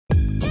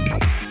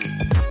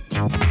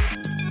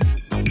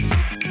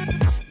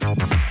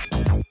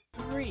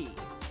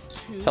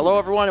Hello,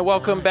 everyone, and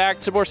welcome back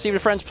to more Steve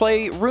and Friends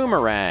Play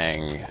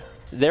Roomerang.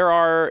 There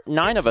are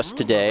 9 of us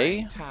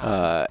today.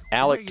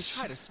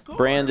 Alex,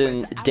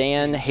 Brandon,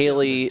 Dan,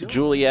 Haley,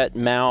 Juliet,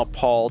 Mal,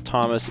 Paul,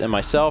 Thomas, and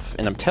myself.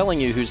 And I'm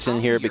telling you who's in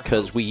here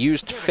because we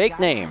used fake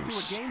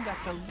names.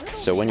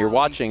 So when you're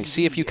watching,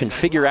 see if you can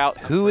figure out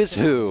who is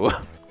who.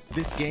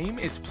 This game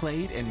is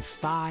played in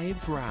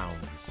 5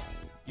 rounds.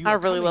 I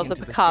really love the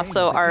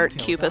Picasso art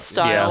Cupid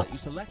style.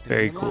 Yeah,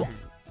 very cool.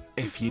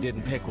 If you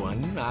didn't pick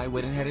one, I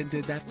went ahead and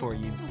did that for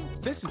you.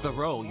 This is the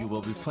role you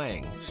will be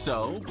playing,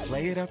 so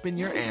play it up in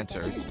your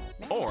answers,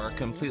 or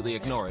completely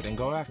ignore it and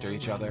go after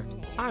each other.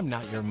 I'm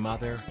not your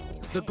mother.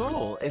 The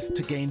goal is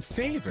to gain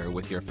favor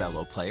with your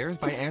fellow players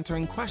by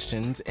answering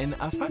questions in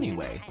a funny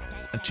way,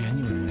 a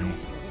genuine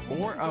way,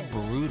 or a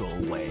brutal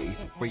way,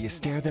 where you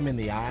stare them in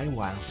the eye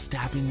while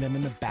stabbing them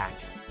in the back.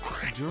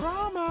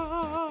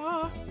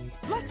 Drama!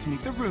 Let's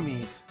meet the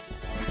roomies.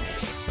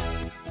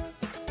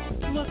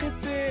 Look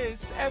at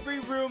this! Every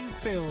room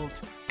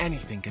filled.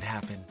 Anything could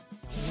happen.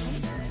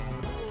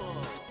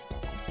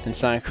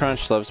 Inside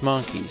Crunch loves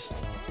monkeys.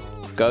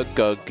 Gug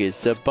Gug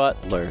is a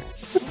butler.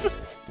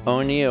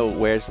 O'Neill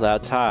wears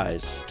loud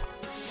ties.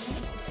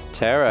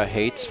 Tara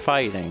hates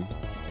fighting.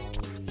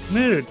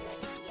 Mood.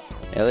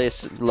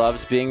 Elias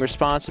loves being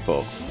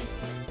responsible.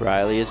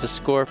 Riley is a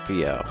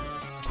Scorpio.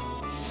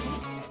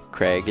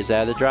 Craig is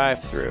at the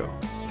drive-thru.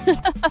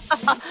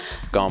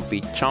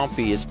 Gompy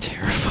Chompy is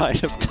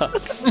terrified of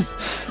ducks.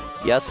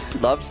 Yes,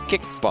 loves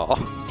kickball.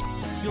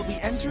 You'll be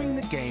entering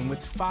the game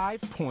with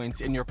 5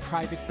 points in your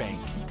private bank.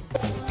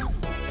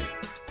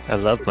 I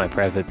love my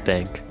private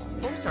bank.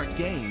 Points are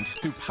gained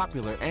through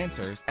popular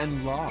answers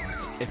and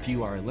lost if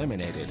you are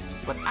eliminated.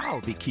 But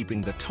I'll be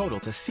keeping the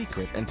totals a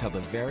secret until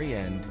the very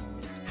end.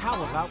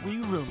 How about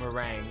we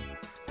Roomerang?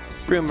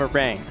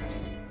 Roomerang.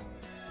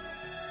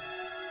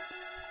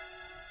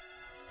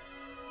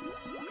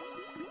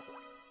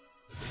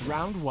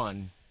 Round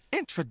 1.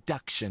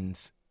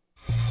 Introductions.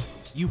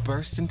 You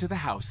burst into the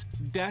house,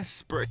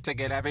 desperate to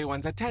get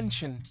everyone's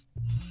attention.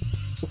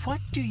 What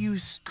do you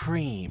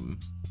scream?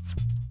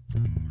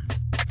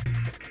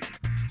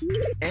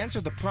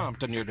 Answer the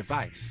prompt on your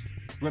device.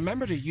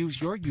 Remember to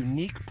use your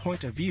unique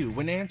point of view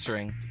when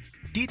answering.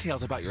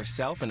 Details about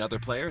yourself and other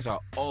players are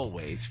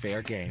always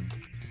fair game.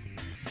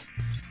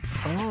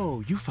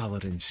 Oh, you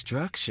followed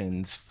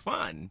instructions.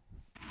 Fun.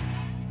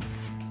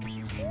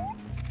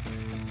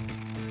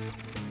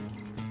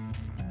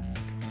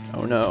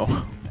 Oh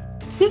no.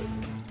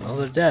 Oh,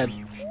 they're dead.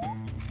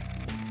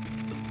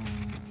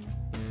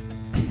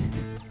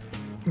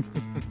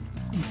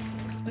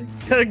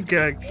 Gug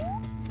gug.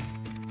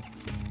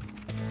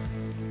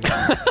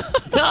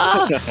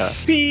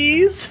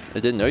 Peas. I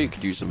didn't know you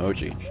could use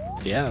emoji.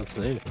 Yeah, that's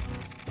new.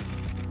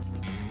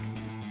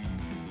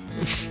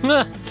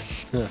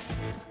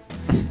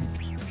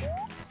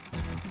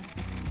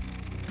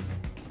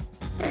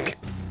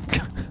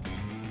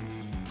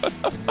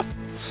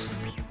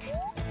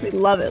 We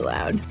love it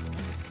loud.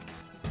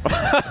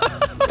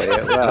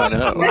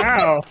 No.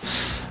 Wow.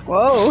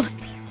 Whoa.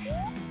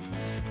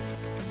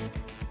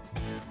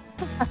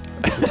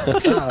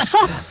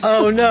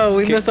 Oh no,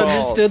 we Kick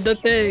misunderstood the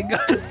thing.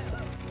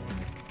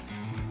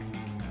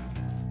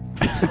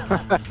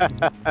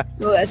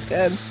 Oh, that's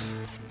good.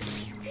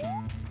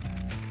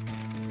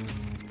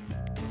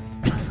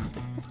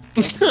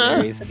 That's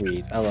very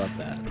sweet. I love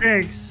that.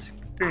 Thanks.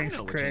 I Thanks,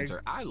 know which Craig.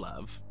 answer I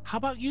love. How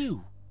about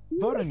you?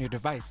 Vote on your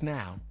device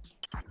now.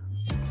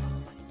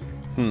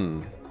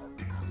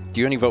 Do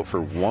you only vote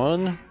for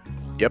one?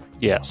 Yep.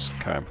 Yes.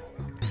 Okay.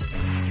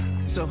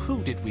 So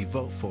who did we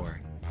vote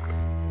for?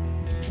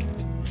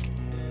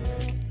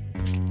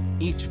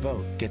 Each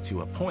vote gets you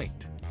a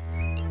point.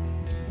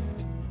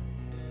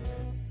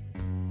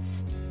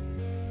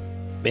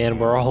 Man,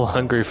 we're all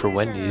hungry for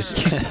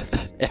Wendy's.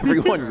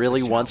 Everyone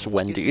really wants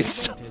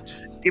Wendy's.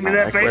 Give me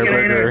that Burger.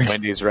 baconator.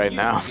 Wendy's right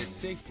now. You get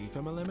safety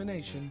from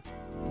elimination.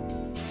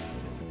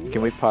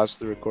 Can we pause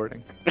the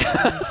recording?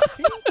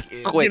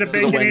 Quick, Get a to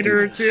the baconator or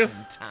Wendy's. two.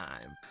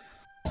 Time.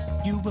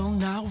 You will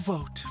now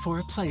vote for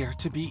a player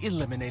to be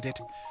eliminated.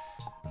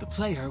 The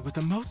player with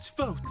the most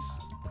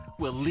votes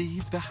will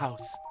leave the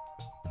house.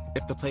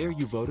 If the player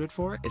you voted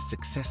for is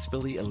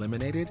successfully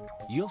eliminated,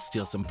 you'll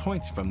steal some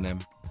points from them.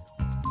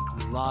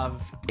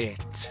 Love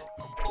it.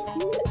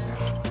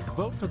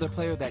 Vote for the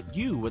player that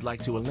you would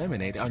like to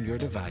eliminate on your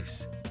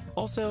device.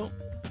 Also,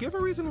 give a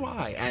reason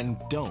why and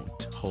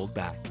don't hold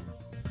back.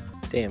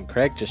 Damn,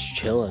 Craig just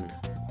chilling.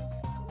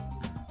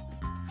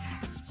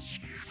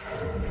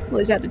 Well,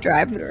 he's at the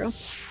drive-thru.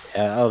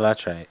 Yeah, oh,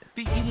 that's right.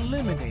 The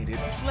eliminated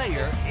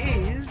player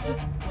is...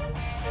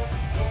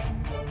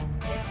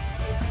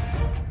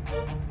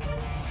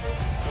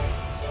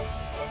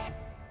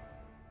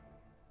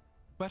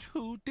 But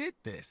who did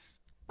this?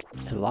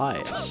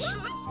 Elias.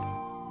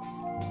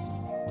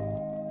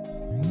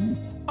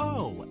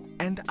 Oh,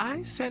 and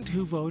I sent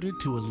who voted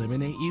to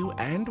eliminate you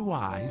and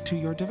why to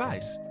your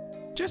device,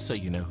 just so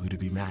you know who to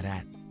be mad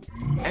at.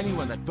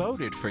 Anyone that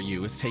voted for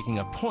you is taking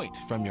a point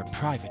from your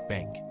private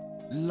bank.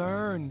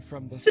 Learn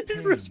from this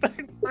pain.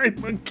 Respect my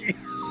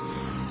monkeys.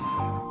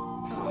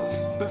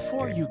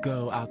 Before you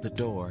go out the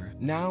door,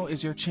 now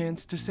is your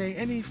chance to say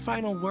any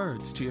final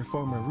words to your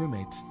former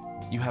roommates.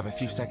 You have a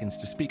few seconds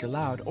to speak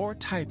aloud or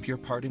type your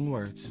parting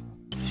words.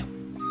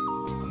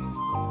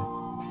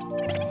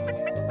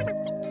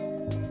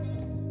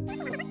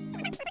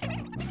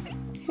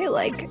 Hey,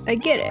 like, I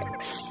get it,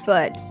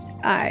 but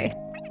I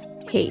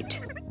hate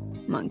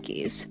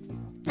monkeys.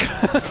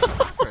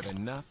 I've heard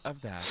enough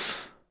of that.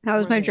 That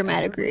was Were my they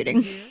dramatic ever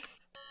reading. here?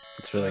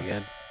 It's really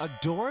good. A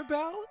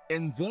doorbell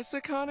in this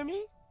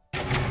economy?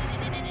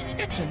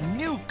 It's a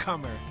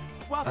newcomer.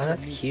 Welcome, Oh,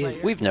 that's new cute.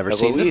 player. We've never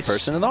seen this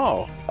person at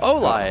all.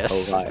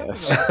 Olias.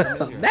 Elias.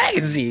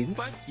 Magazines.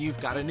 But you've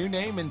got a new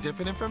name and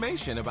different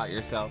information about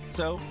yourself.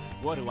 So,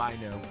 what do I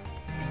know?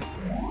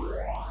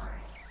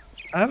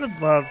 I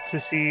would love to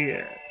see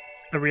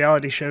a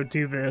reality show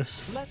do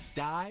this. Let's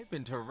dive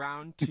into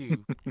round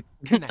 2.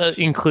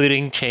 Connection.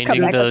 Including changing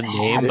Come back the with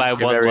name that. by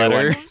Give one everyone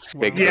letter.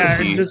 big Yeah,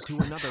 pussy. and just- To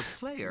another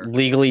player.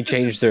 Legally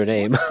change their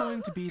name. What's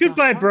going to be the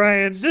Goodbye,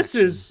 Brian. hardest This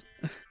section? is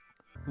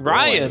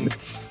Ryan.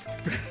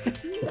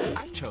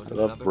 I've chosen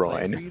I love another player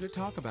Brian. for you to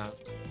talk about.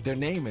 Their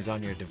name is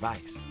on your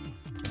device.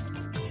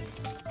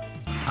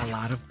 A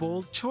lot of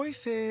bold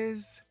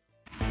choices.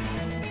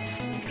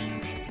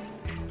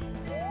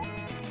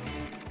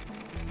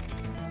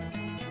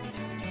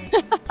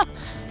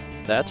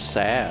 That's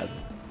sad.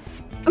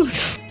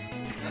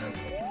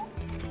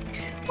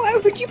 Why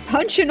would you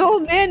punch an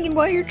old man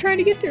while you're trying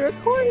to get through a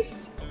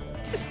course?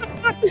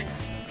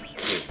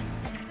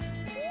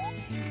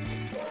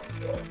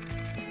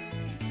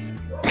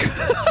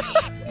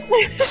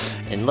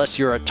 Unless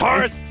you're a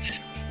Taurus.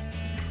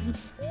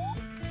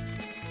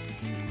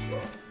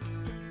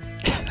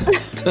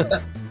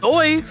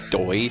 Oi.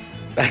 Doy.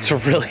 That's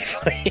really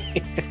funny.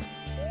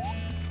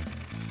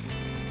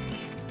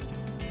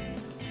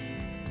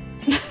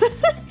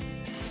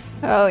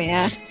 Oh,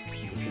 yeah.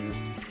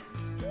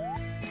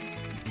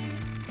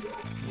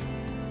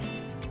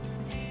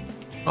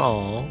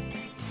 Oh,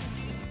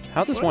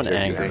 How does one Where do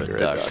you anger anger a a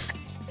duck? duck?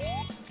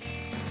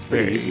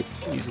 very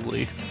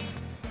easily.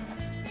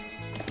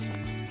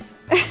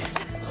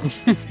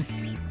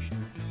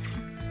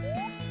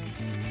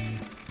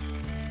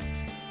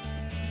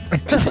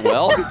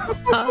 Well,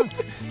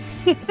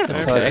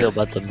 That's how I feel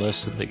about the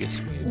most of the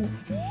game.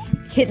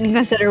 Hitting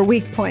us at our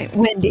weak point,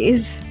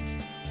 Wendy's.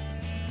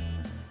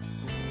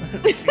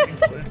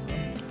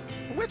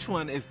 Which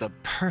one is the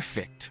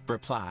perfect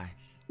reply?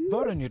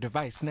 Vote on your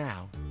device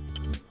now.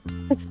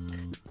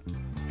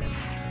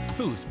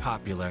 Who's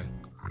popular?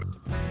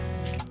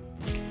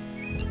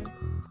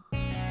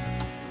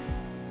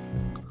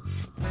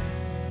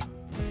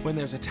 When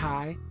there's a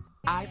tie,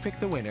 I pick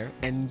the winner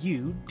and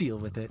you deal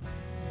with it.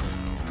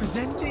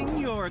 Presenting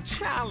your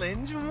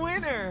challenge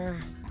winner!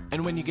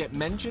 And when you get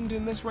mentioned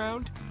in this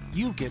round,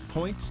 you get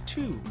points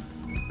too.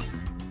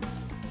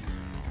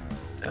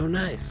 Oh,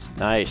 nice.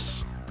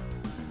 nice.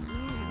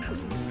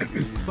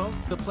 Both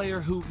the player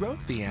who wrote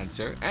the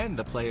answer and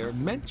the player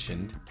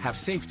mentioned have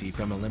safety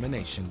from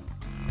elimination.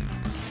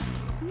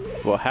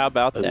 Well, how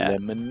about that?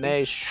 It's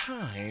Elimination.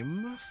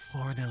 time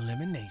for an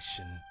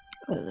elimination.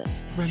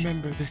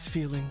 Remember this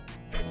feeling?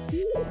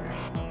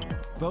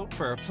 Vote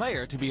for a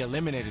player to be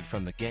eliminated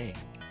from the game.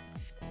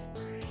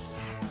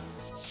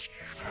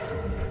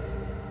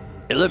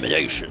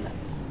 Elimination.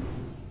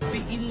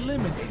 The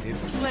eliminated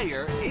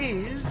player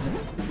is...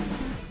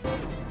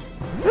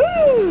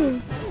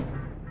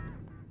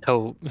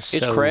 Oh,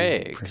 so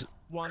Craig.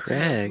 Want to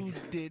know who Craig.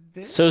 did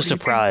this? So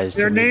surprised.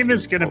 Their to meet name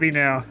is people. gonna be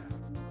now.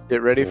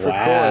 Get ready for Coy.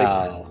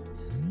 Wow.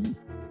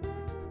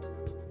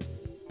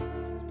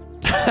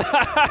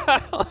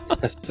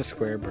 That's a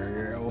square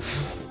burger. Oh.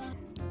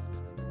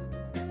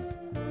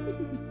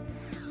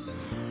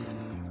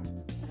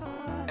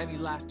 Any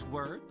last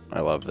words? I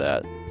love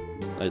that.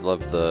 I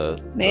love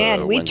the. Man,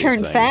 the we Wendy's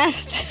turned things.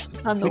 fast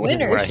on the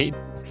winners. Right.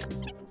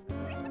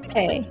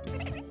 Hey.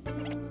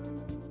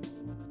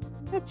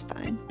 That's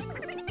fine.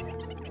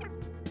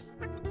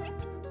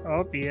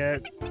 I'll be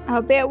at.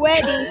 I'll be at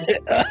Wedy.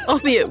 I'll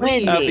be at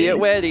Wendy's. I'll be at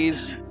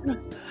Weddy's.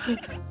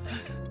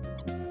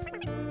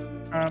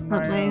 On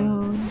Not my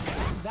own.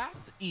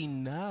 That's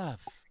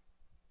enough.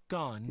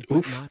 Gone,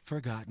 Oof. but not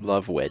forgotten.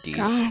 Love Weddy's.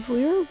 God,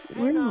 we're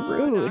Hang on,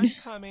 rude. I'm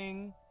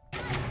coming.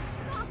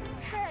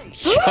 Hey!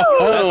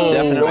 That's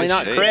definitely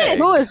not Craig.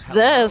 Who is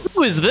this?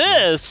 Who is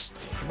this?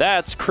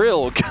 That's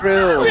Krill.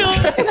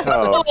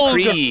 Oh, Oh,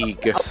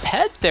 Krieg. A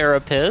pet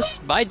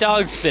therapist. My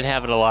dog's been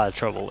having a lot of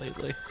trouble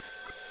lately.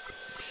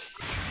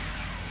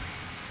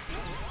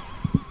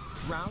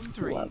 Round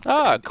 3.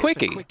 Ah, It's a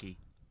quickie.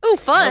 Ooh,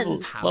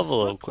 fun. Love a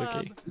little House Book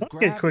quickie. Club, Good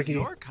grab quickie.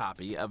 your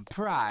copy of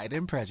Pride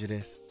and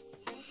Prejudice.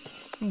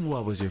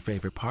 What was your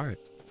favorite part?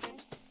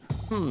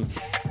 We're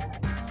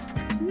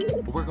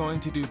going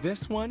to do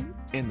this one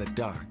in the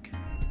dark.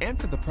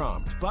 Answer the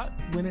prompt, but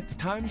when it's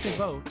time to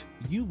vote,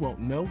 you won't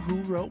know who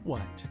wrote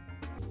what.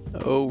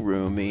 Oh,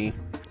 roomy.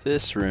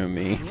 This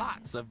roomy.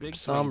 Lots of big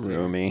Some swings here.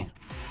 roomy.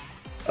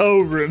 Oh,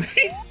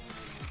 Ruby.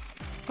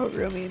 Oh,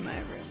 Roomy, my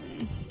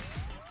Roomy.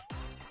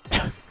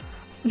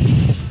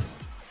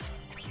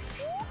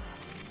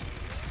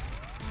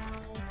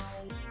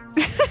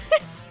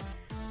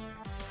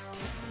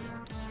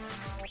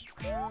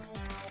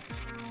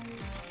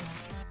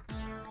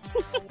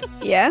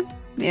 Yeah,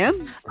 yeah.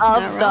 Of Not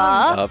the.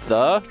 wrong. Of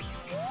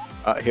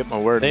the. Hit my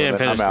word. They with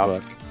didn't it. finish I'm the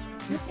out.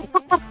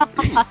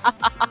 book.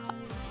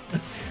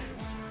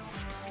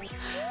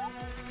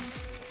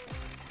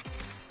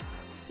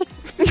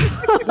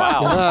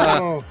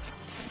 Wow. Oh,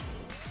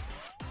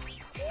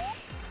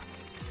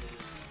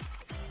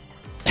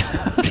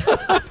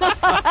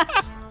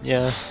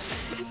 Yeah.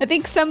 I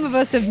think some of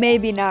us have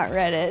maybe not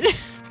read it.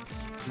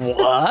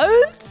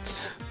 What?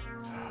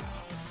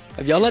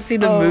 Have y'all not seen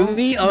the Oh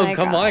movie? Oh, my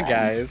come on, God.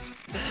 guys.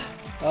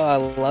 Oh, I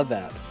love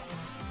that.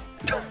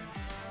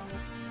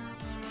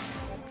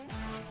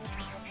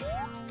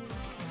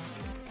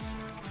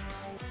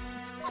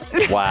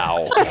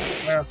 Wow.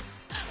 well,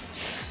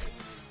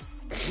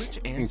 Which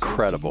answer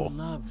Incredible. do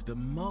you love the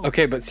most?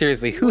 Okay, but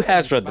seriously, who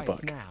has read the Advice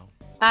book? now.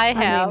 I I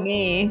have.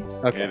 mean, me.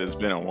 Okay. It has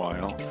been a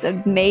while.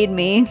 It made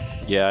me.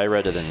 Yeah, I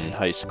read it in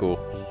high school.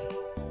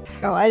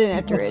 Oh, I didn't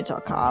have to read it till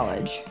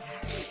college.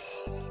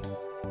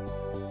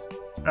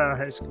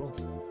 high school.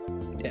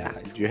 Yeah, high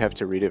Did school. you have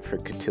to read it for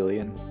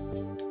Cotillion?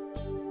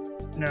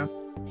 No,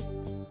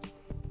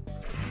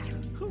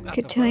 Who got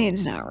the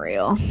Cotilion's not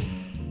real.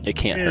 It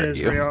can't it hurt is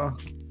you. real.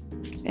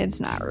 It's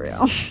not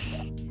real.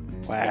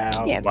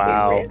 Wow. Can't be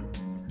Wow. real.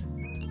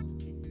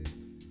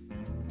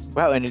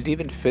 Wow, and it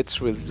even fits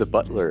with the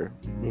butler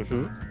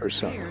Mm-hmm. or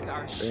something. Here's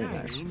our Very shiny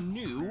nice.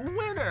 new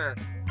winner.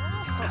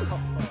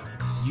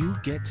 You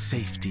get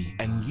safety,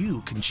 and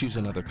you can choose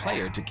another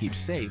player to keep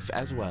safe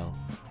as well.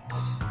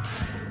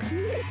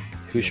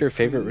 Who's your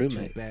Feel favorite free to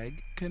roommate?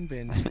 beg,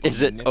 convince,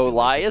 Is it manipulate the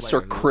Elias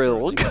or player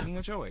who's currently Krillg? making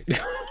a choice.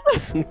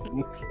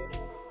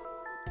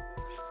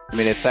 I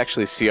mean, it's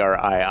actually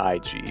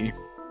Kriig.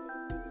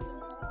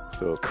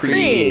 So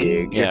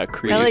Krieg. Yeah, I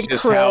Krieg. like It's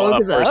just how a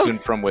Krog, though. person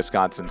from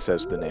Wisconsin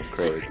says the name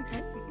Craig.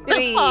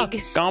 Krieg.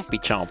 Chompy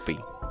chompy.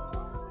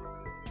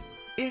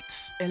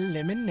 It's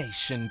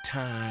elimination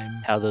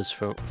time. How those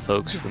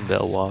folks from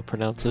Belwa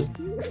pronounce it?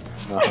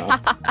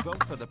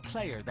 Vote for the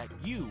player that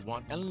you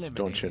want eliminated.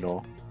 Don't you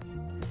know?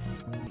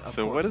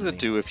 So what does it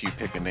do if you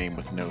pick a name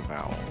with no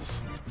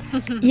vowels?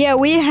 Yeah,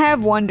 we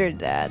have wondered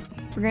that.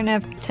 We're gonna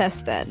have to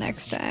test that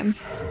next time.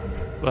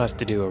 We'll have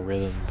to do a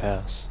rhythm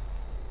pass.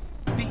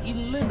 The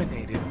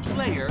eliminated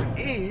player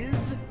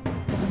is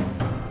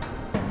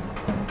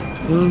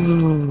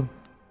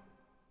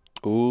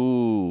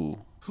Ooh.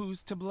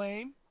 who's to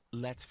blame?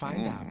 Let's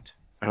find out.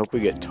 I hope we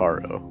get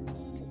Taro.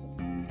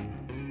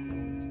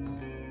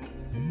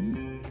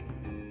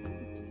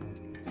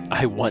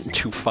 I want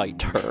to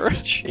fight her.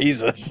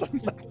 Jesus.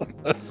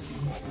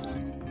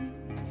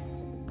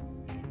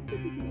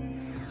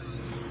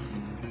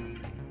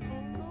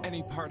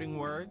 Any parting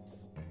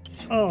words?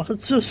 Oh,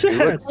 that's so You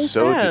sad. look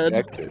so sad.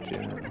 dejected.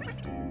 Yeah.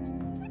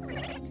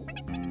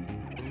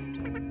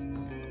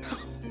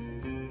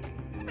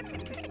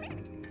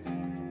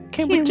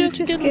 Can we just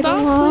get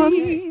along?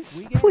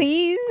 please?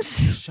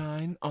 Please.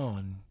 Shine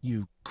on,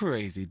 you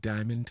crazy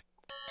diamond.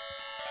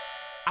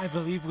 I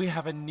believe we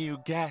have a new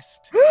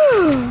guest.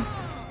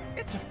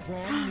 It's a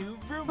brand new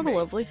roommate. What a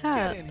lovely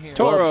hat. Get in here.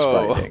 Toro.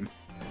 Loves fighting.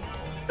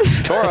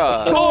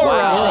 Tora. Tora.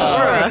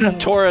 Wow.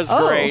 Tora's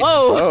Oh. great.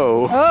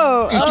 Oh.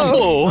 Oh,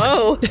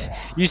 Oh.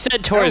 You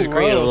said Tora's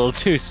great a Hello. little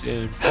too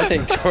soon. I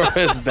think Tora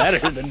is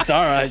better than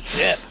Tara.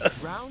 Shit.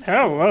 Round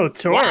Hello,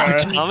 Tora. Wow,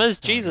 three. Thomas,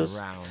 Time Jesus.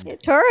 around. Yeah,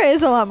 Tora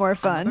is a lot more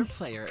Another fun.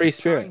 player Free is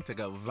spirit. trying to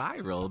go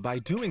viral by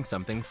doing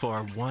something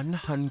for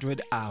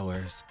 100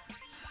 hours.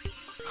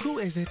 Who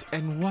is it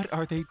and what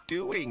are they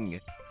doing?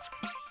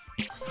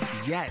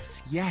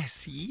 Yes,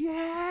 yes,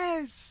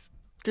 yes!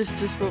 Just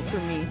vote for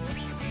me.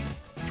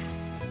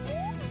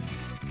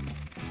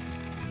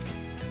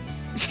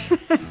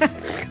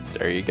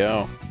 There you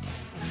go.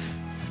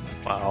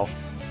 Wow.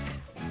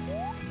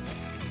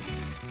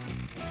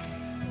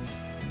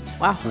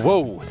 Wow.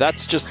 Whoa,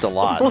 that's just a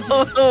lot.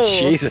 Whoa.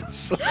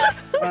 Jesus.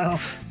 Wow.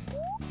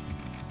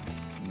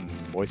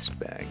 moist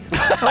bang.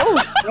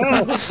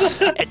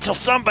 Until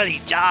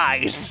somebody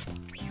dies.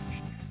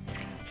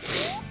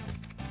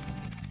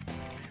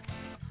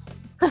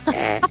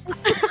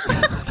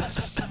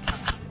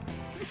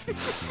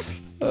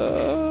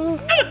 uh,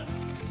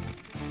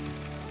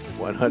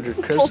 100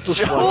 crystals.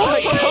 Jesus.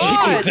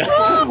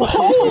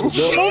 oh,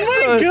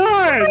 Oh my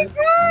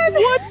god!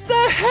 What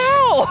the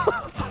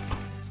hell?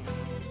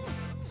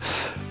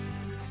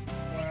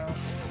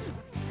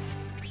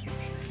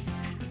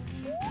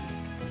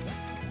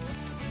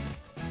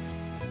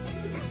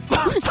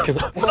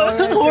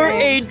 Pour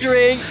a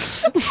drink.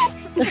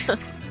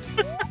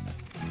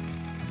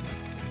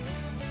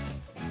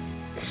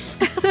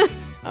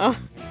 Oh.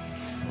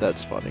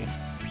 That's funny.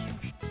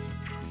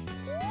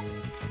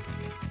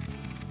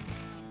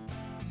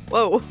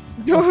 Whoa.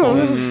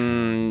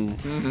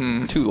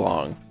 Too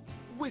long.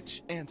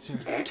 Which answer?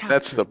 That's the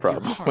captured your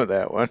problem heart? with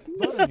that one.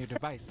 Vote on your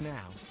device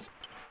now.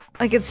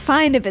 Like, it's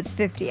fine if it's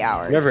 50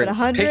 hours, Remember, but it's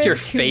 100, pick your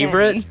too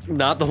favorite, many.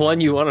 not the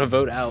one you want to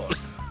vote out.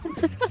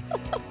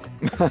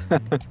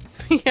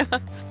 Yeah.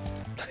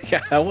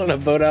 Yeah, I want to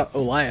vote out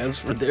Elias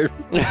for their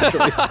choice.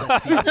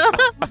 Let's see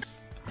what votes.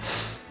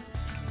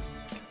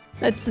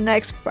 That's the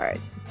next part.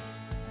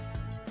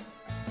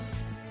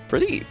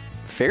 Pretty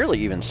fairly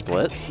even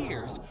split.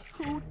 Here's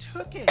who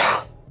took it.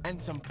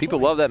 And some People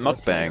love that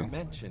points for the player mukbang.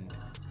 mentioned.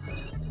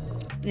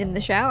 In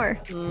the shower.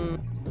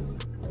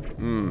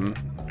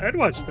 I'd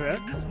watch that.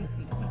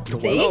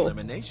 See?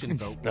 Elimination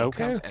vote will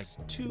Okay. count as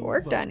 2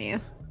 Worked on you.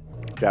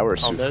 Shower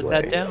I'll note souffle.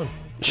 that down. For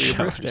your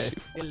Shower birthday.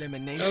 soup.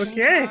 Elimination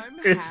Okay, time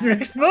it's has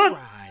next month.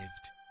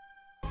 arrived.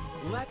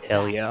 Let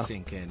Hell that yeah.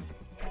 sink in.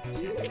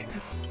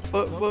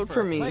 Vote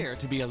for a me. player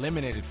to be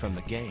eliminated from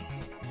the game.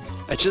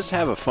 I just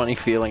have a funny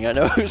feeling I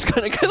know who's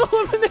gonna get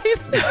eliminated.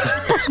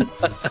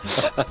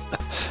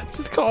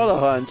 Just call it a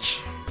hunch.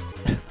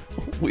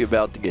 We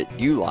about to get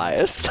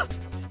Elias.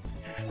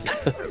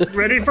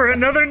 Ready for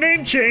another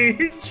name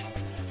change?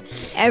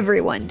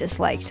 Everyone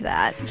disliked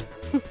that.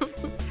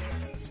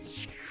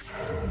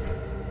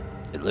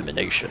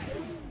 Elimination.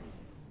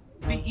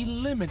 The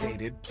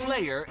eliminated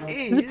player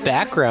is. The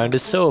background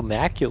is so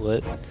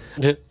immaculate.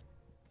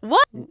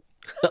 What?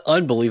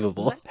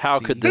 Unbelievable. How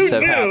could this Who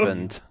have knew?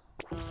 happened?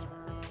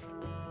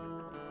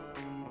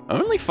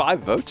 Only 5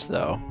 votes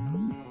though.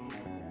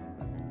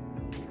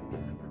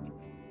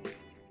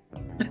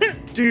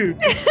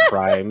 Dude,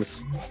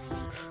 Crimes.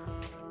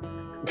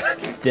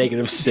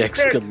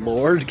 -6. Good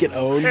lord, get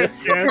owned.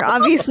 You're yeah.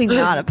 obviously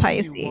not a What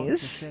do you want to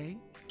Pisces. say?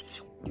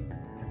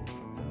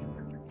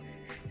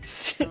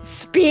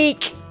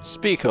 Speak.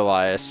 Speak,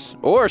 Elias,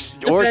 or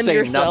Defend say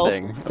yourself.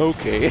 nothing.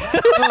 Okay.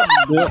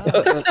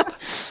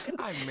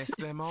 I miss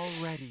them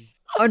already.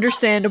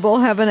 Understandable.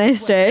 Have a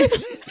nice day.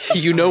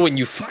 You know when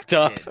you fucked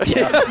up. Who do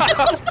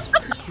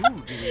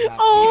we have?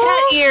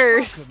 Oh, got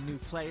ears. Welcome, new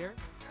player.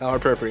 How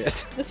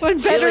appropriate. This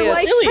one better Ilias.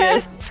 like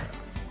Ilias. pests.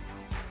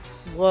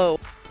 Whoa.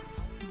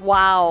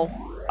 Wow.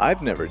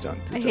 I've never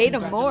done I to hate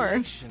him more.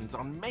 Congratulations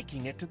on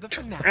making it to the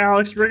finale.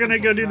 Alex, we're gonna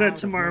I'm go so do proud that of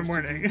tomorrow your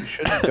morning.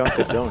 Should have dunked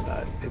a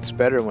donut. It's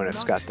better when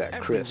it's got that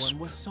Not crisp.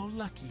 everyone was so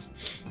lucky.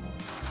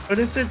 But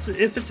if it's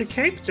a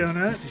cake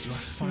donut, This is your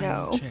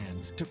final No.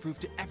 chance to prove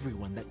to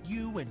everyone that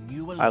you and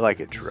you alone I like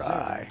it deserve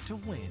dry. to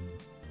win.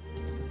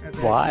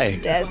 Why?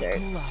 Desert.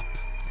 Buckle up.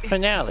 It's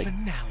Finale. the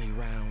finale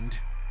round.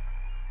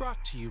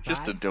 Brought to you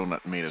Just by a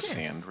donut made of Cheers.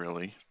 sand,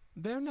 really.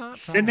 They're not the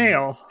fries.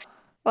 nail.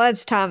 Well,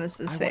 that's Thomas's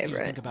I want you to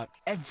favorite. think about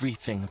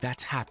everything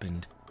that's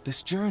happened,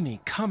 this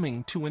journey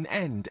coming to an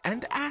end,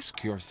 and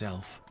ask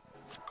yourself,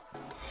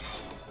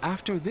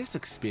 after this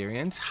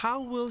experience,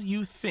 how will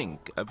you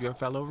think of your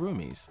fellow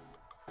roomies?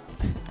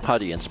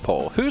 Audience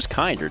poll. Who's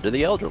kinder to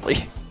the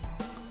elderly?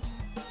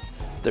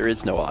 There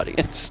is no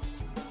audience.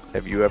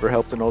 Have you ever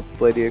helped an old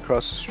lady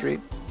across the street?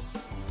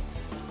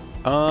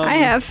 I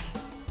have.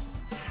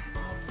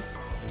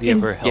 Have you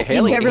ever Yeah, helped?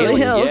 Haley. Beverly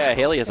Haley Hills. Yeah,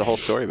 Haley has a whole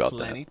story about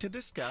Plenty to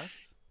discuss.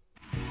 that.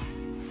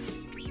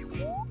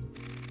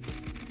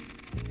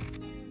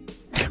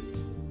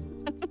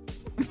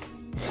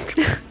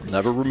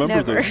 Never remember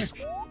Never. this.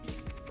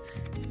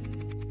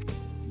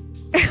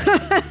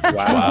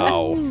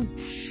 Wow. Wow.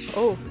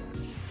 Oh.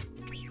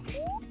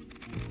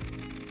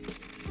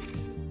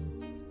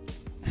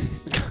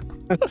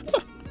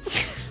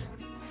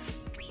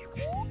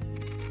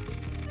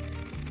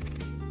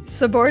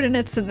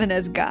 Subordinates and then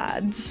as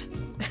gods.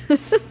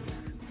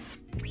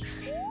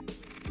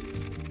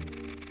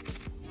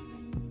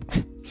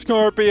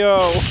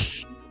 Scorpio.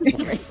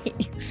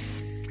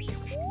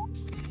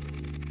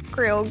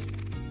 Grill.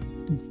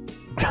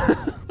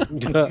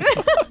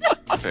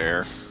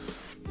 Fair.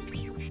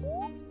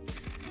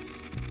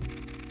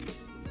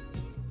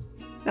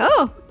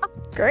 Oh,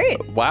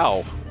 great.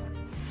 Wow.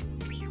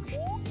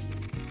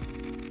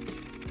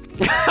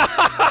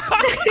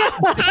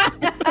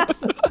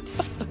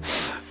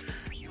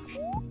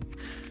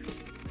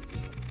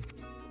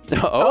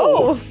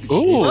 Oh,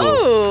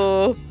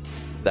 Oh.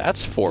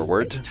 that's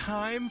forward. It's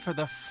time for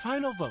the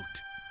final vote.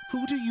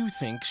 Who do you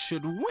think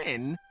should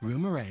win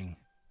Roomerang?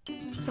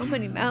 So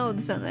many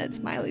mouths on that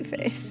smiley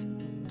face.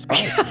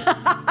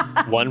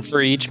 One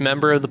for each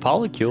member of the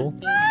polycule.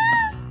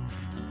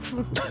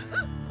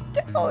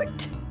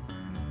 Don't.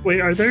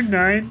 Wait, are there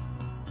 9?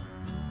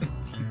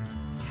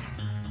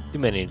 Too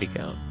many to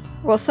count.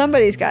 Well,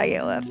 somebody's gotta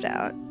get left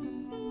out.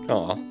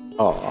 Aw.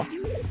 Aw.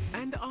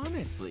 And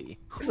honestly,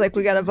 It's like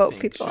we gotta vote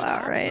people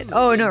out, right?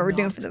 Oh no, we're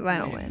doing for the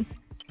final win.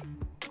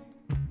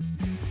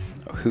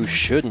 Who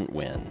shouldn't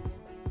win?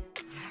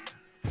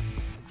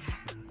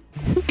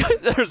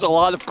 There's a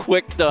lot of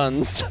quick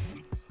duns.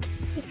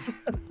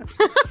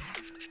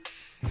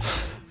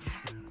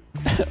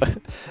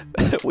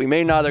 We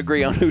may not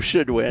agree on who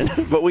should win,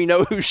 but we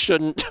know who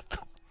shouldn't.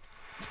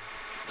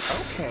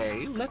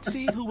 Okay, let's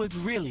see who was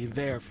really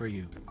there for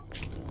you.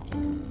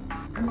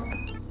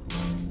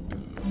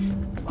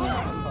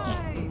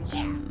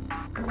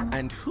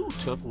 And who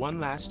took one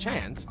last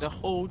chance to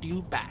hold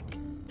you back?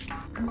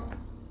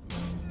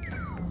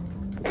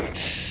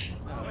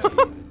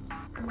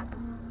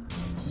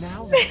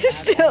 Now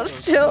let's add all those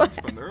Still. points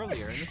from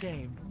earlier in the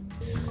game.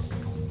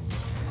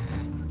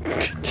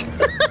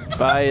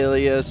 Bye,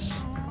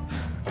 Elias.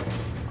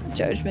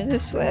 judgment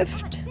is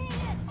swift.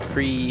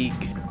 Krieg.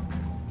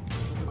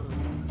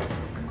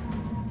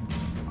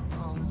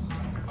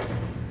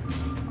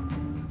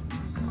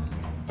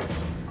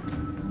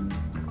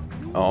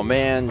 Oh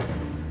man.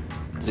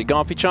 Is it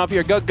Gompy Chompy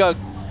or Gug Gug?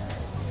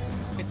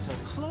 It's so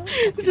close.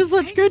 These are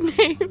such good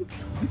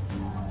names.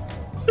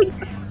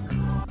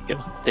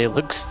 They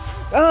look so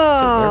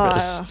Oh,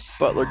 nervous.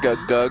 Butler Gug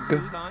Gug.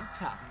 Who's on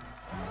top?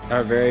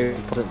 Our very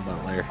pleasant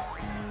butler.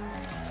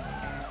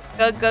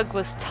 Gug Gug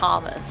was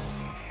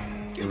Thomas.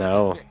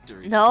 No.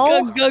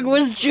 No? Gug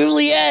was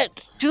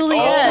Juliet.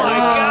 Juliet. Oh my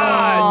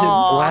God!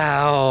 Aw.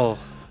 Wow.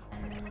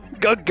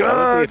 Gug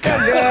Probably Gug!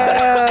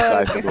 a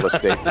sizable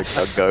estate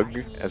for Gug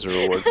Gug as a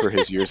reward for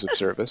his years of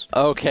service.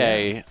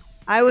 Okay.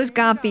 I was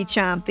Gompy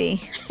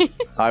Chompy.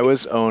 I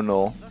was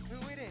Onal.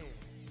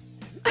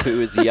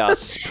 Who is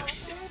Yusp?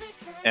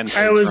 And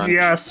I was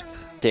Yasp.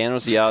 Dan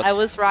was Yusp. I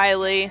was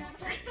Riley.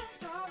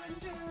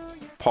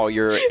 Paul,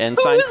 you're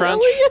Ensign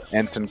Crunch?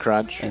 Ensign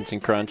Crunch. Ensign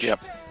Crunch.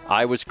 Yep.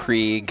 I was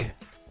Krieg.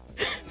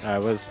 I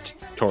was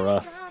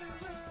Tora.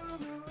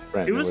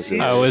 Brandon It was was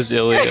Ian. I was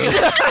Ilios.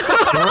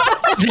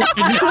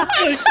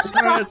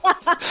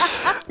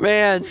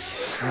 Man,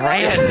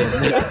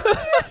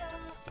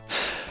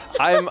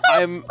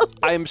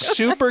 I'm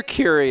super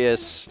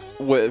curious.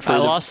 For I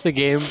lost the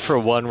game for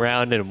 1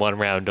 round and 1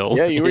 round only.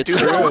 Yeah, you were It's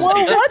doing true. Whoa,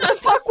 it. what the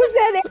fuck was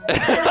that?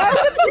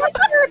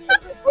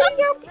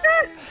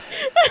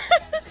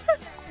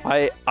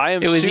 I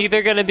am. It was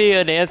either going to be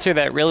an answer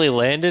that really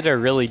landed or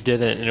really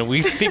didn't, and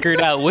we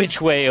figured out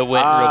which way it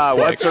went. Ah, real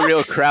quick. what's a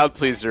real crowd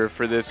pleaser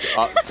for this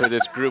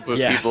group of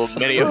Yes. people,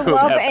 many of whom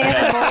Love have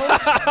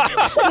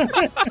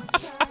animals.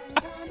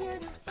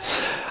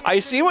 I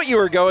see what you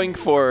were going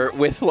for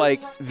with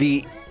like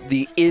the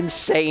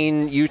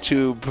insane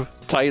YouTube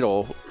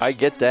title. I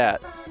get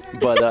that,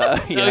 but No,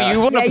 yeah.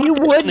 you would Yeah, you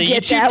would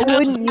get that,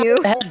 wouldn't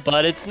you?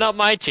 But it's not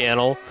my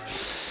channel.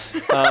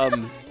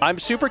 I'm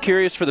super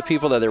curious for the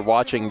people that are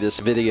watching this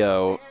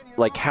video,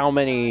 like how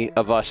many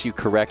of us you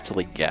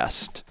correctly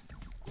guessed.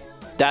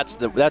 That's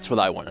what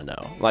I want to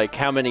know. Like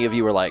how many of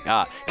you were like,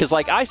 because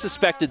like I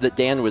suspected that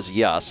Dan was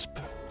Yusp,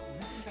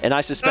 and I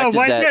Oh, suspected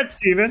why's that, that,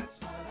 Steven?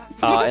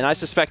 and I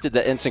suspected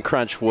that Ensign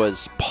Crunch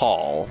was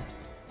Paul.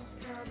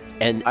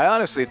 And I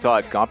honestly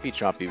thought Gompy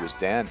Chompy was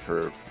Dan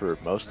for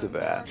most of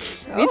that.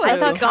 I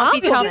thought Gompy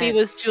Chompy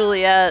was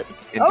Juliet.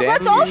 And Oh,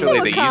 Dan's that's also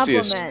usually a the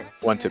easiest compliment.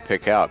 one to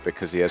pick out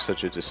because he has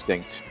such a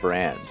distinct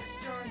brand.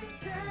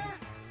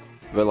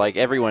 but like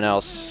everyone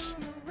else,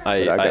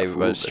 I got I fooled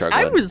was this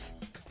struggling.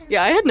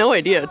 Yeah, I had no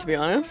idea, to be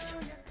honest.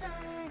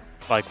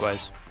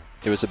 Likewise.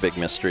 It was a big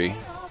mystery.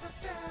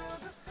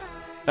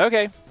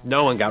 Okay.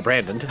 No one got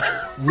Brandon.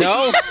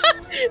 No.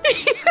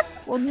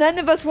 Well, none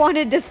of us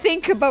wanted to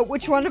think about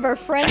which one of our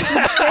friends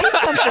would say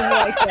something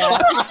like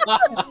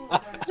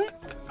that.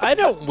 I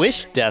don't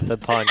wish death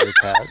upon your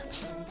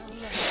pets.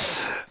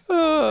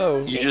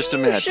 Oh. You just You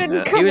imagine shouldn't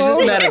that. come He was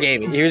just over.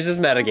 metagaming. He was just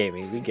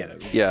metagaming. We get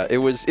it. Yeah, it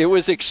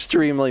was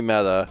extremely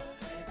meta.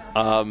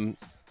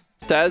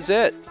 That's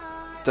it.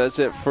 That's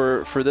it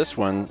for this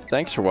one.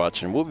 Thanks for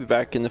watching. We'll be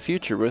back in the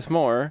future with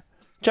more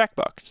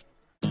Jackbox.